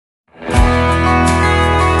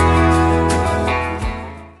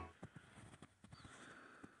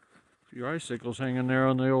few icicles hanging there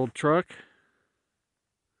on the old truck.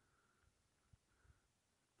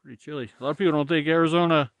 Pretty chilly. A lot of people don't think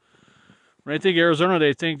Arizona, when they think Arizona,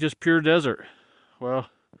 they think just pure desert. Well,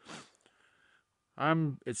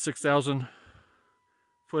 I'm at 6,000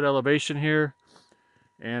 foot elevation here,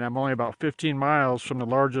 and I'm only about 15 miles from the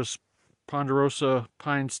largest ponderosa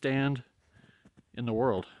pine stand in the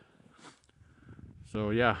world.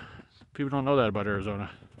 So yeah, people don't know that about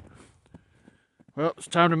Arizona. Well, it's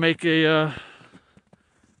time to make a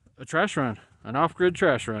trash run, an off-grid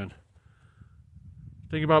trash run.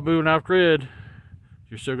 Think about moving off-grid,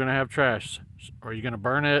 you're still gonna have trash. Are you gonna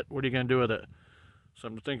burn it? What are you gonna do with it?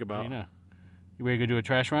 Something to think about. You ready to go do a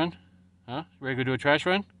trash run? Huh? You ready to go do a trash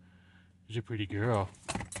run? She's a pretty girl.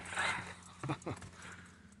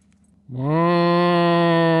 Whoa.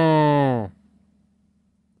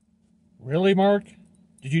 Really, Mark?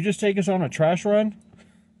 Did you just take us on a trash run?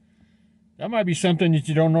 That might be something that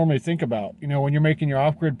you don't normally think about. You know, when you're making your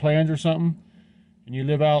off-grid plans or something, and you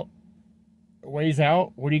live out a ways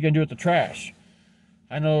out, what are you going to do with the trash?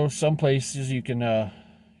 I know some places you can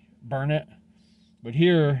burn it, but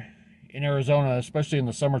here in Arizona, especially in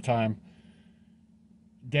the summertime,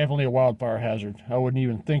 definitely a wildfire hazard. I wouldn't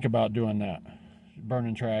even think about doing that,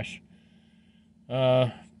 burning trash.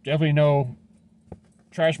 Definitely no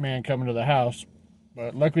trash man coming to the house,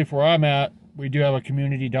 but luckily for where I'm at, we do have a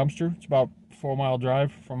community dumpster. It's about a 4-mile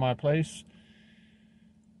drive from my place.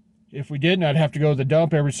 If we didn't, I'd have to go to the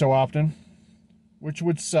dump every so often, which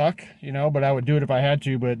would suck, you know, but I would do it if I had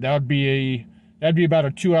to. But that'd be about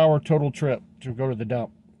a 2-hour total trip to go to the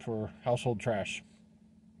dump for household trash.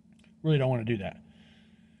 Really don't want to do that.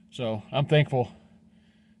 So I'm thankful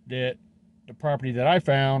that the property that I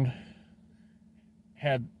found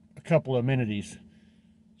had a couple of amenities.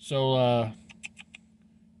 So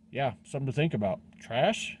yeah, something to think about.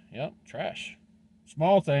 Trash? Yep, trash.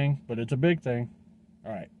 Small thing, but it's a big thing.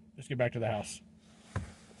 All right, let's get back to the house.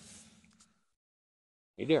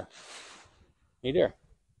 Hey there. Hey there.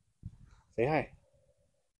 Say hi.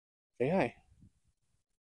 Say hi.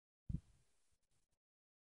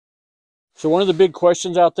 So one of the big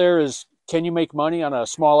questions out there is, can you make money on a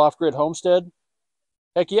small off-grid homestead?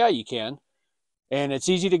 Heck yeah, you can. And it's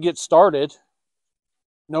easy to get started.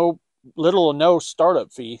 Little or no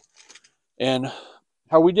startup fee. And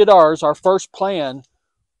how we did ours, our first plan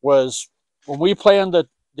was when we planned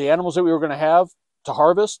the animals that we were going to have to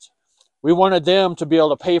harvest, we wanted them to be able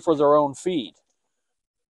to pay for their own feed.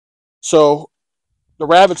 So the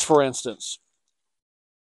rabbits, for instance,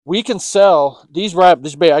 we can sell these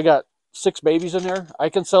rabbits. I got 6 babies in there. I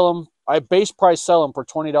can sell them. I base price sell them for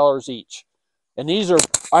 $20 each. And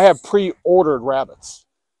I have pre-ordered rabbits.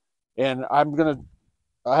 And I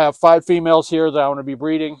have 5 females here that I want to be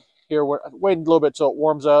breeding. Here, waiting a little bit till it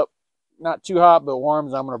warms up. Not too hot, but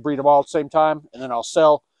warms. I'm going to breed them all at the same time. And then I'll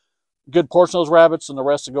sell a good portion of those rabbits, and the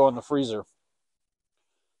rest will go in the freezer.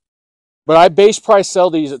 But I base price sell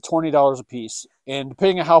these at $20 a piece. And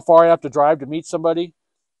depending on how far I have to drive to meet somebody,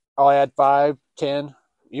 I'll add 5, 10,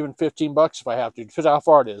 even $15 if I have to, depending on how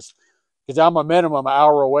far it is. Because I'm a minimum an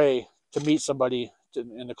hour away to meet somebody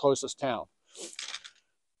in the closest town.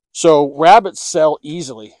 So rabbits sell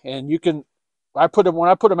easily, and when I put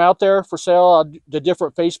them out there for sale, the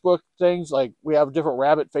different Facebook things, like we have different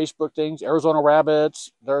rabbit Facebook things, Arizona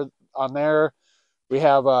rabbits, they're on there. We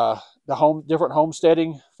have different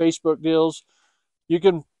homesteading Facebook deals. You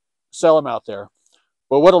can sell them out there.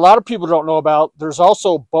 But what a lot of people don't know about, there's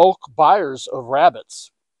also bulk buyers of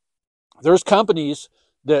rabbits. There's companies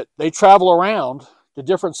that they travel around to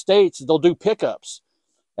different states. They'll do pickups,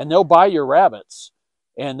 and they'll buy your rabbits,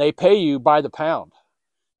 and they pay you by the pound.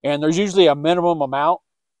 And there's usually a minimum amount.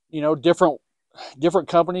 You know, different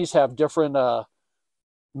companies have different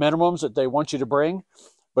minimums that they want you to bring,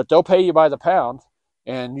 but they'll pay you by the pound.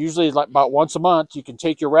 And usually, like about once a month, you can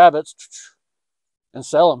take your rabbits and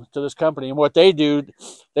sell them to this company. And what they do,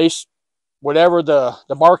 whatever the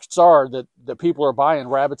markets are that people are buying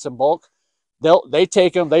rabbits in bulk, they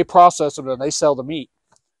take them, they process them, and they sell the meat.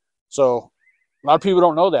 So a lot of people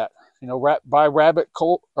don't know that. You know, buy rabbit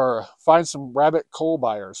coal, or find some rabbit coal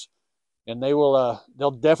buyers, and they'll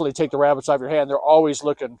definitely take the rabbits out of your hand. They're always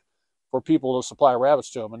looking for people to supply rabbits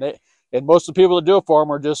to them, and most of the people that do it for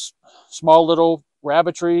them are just small little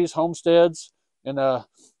rabbitries, homesteads, and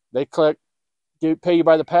they pay you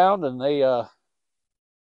by the pound, and they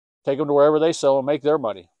take them to wherever they sell and make their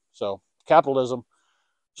money. So capitalism.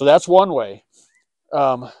 So that's one way.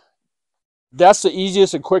 That's the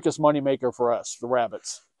easiest and quickest money maker for us, the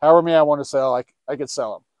rabbits. However many I want to sell, I could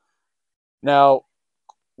sell them. Now,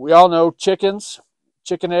 we all know chicken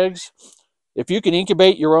eggs. If you can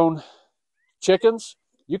incubate your own chickens,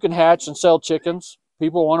 You can hatch and sell chickens.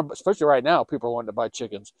 People want to, especially right now, people are wanting to buy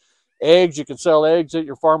chickens. Eggs, you can sell eggs at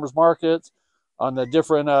your farmers markets, on the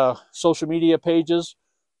different social media pages.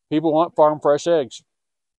 People want farm fresh eggs.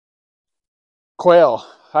 Quail.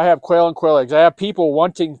 I have quail and quail eggs. I have people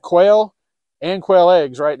wanting quail and quail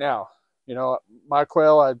eggs right now. You know, my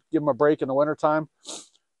quail, I give them a break in the wintertime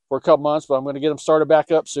for a couple months, but I'm going to get them started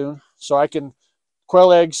back up soon. So I can,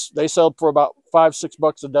 quail eggs, they sell for about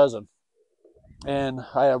 $5-6 a dozen. And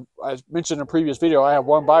I mentioned in a previous video, I have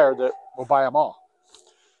one buyer that will buy them all.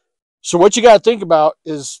 So what you got to think about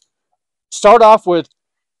is start off with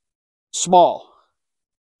small.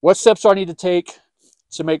 What steps do I need to take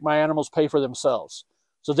to make my animals pay for themselves?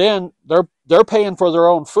 So then they're paying for their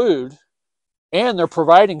own food and they're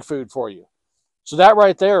providing food for you. So that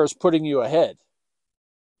right there is putting you ahead.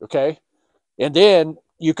 Okay? And then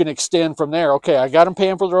you can extend from there. Okay, I got them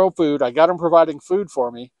paying for their own food. I got them providing food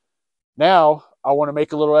for me. Now I want to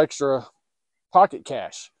make a little extra pocket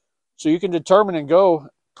cash. So you can determine and go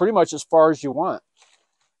pretty much as far as you want.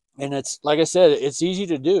 And it's, like I said, it's easy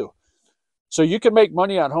to do. So you can make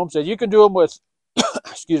money on Homestead. You can do them with,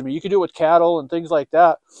 excuse me, you can do it with cattle and things like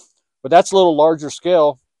that. But that's a little larger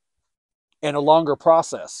scale and a longer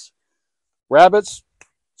process. Rabbits,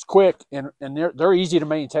 it's quick and they're easy to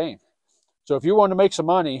maintain. So if you want to make some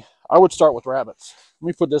money, I would start with rabbits. Let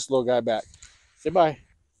me put this little guy back. Say bye.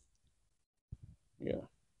 Yeah,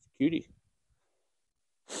 cutie.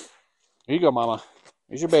 Here you go, mama.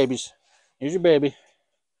 Here's your babies. Here's your baby.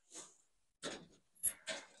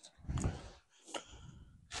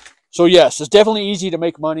 So yes, it's definitely easy to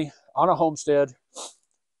make money on a homestead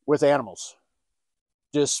with animals.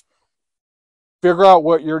 Just figure out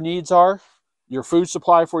what your needs are, your food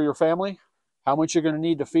supply for your family, how much you're going to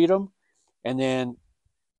need to feed them, and then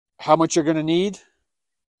how much you're going to need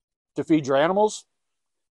to feed your animals,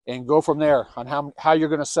 and go from there on how you're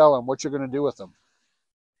going to sell them, what you're going to do with them.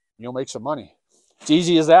 You'll make some money. It's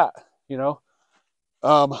easy as that, you know.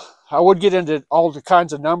 I would get into all the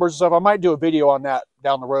kinds of numbers and stuff. I might do a video on that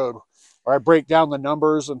down the road, where I break down the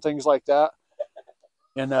numbers and things like that,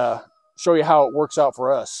 and show you how it works out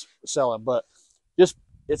for us selling. But just,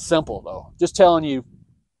 it's simple though. Just telling you,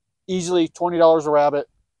 easily $20 a rabbit.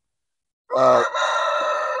 A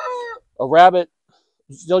rabbit,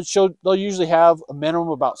 they'll usually have a minimum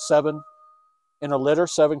of about 7 in a litter,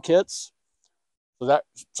 7 kits. So that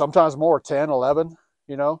sometimes more, 10, 11,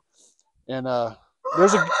 you know. And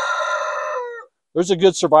there's a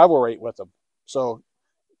good survival rate with them. So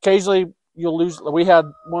occasionally you'll lose. We had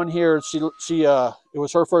one here. It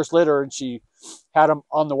was her first litter, and she had them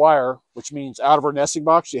on the wire, which means out of her nesting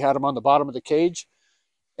box. She had them on the bottom of the cage,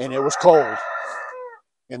 and it was cold,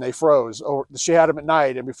 and they froze. Or she had them at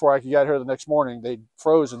night, and before I could get her the next morning, they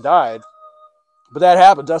froze and died. But that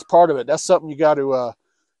happens. That's part of it. That's something you got to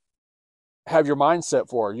have your mindset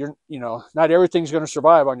for. You know, not everything's going to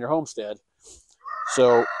survive on your homestead.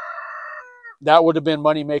 So that would have been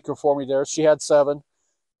money maker for me there. She had 7,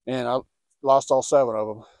 and I lost all 7 of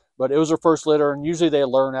them. But it was her first litter, and usually they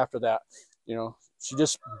learn after that. You know, she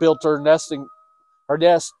just built her nest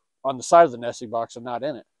on the side of the nesting box and not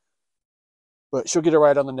in it. But she'll get it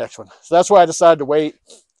right on the next one. So that's why I decided to wait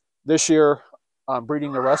this year on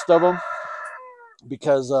breeding the rest of them,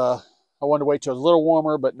 because I wanted to wait till it was a little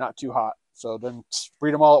warmer but not too hot. So then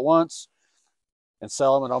breed them all at once and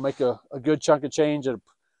sell them, and I'll make a good chunk of change and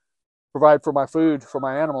provide for my food for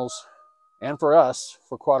my animals and for us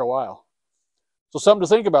for quite a while. So something to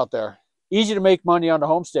think about there. Easy to make money on the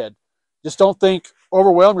homestead. Just don't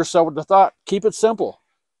overwhelm yourself with the thought. Keep it simple.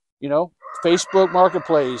 You know, Facebook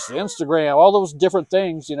Marketplace, Instagram, all those different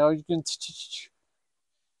things. You know, you can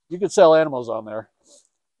sell animals on there,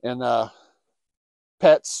 and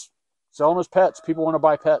pets. Sell them as pets. People want to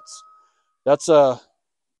buy pets. That's a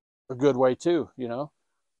good way too. You know,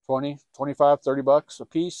 20, 25, $30 a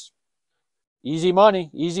piece. Easy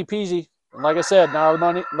money, easy peasy. And like I said, not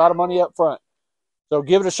a lot of money up front. So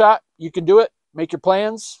give it a shot. You can do it. Make your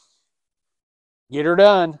plans. Get her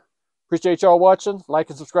done. Appreciate y'all watching. Like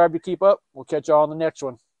and subscribe to keep up. We'll catch y'all on the next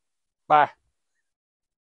one. Bye.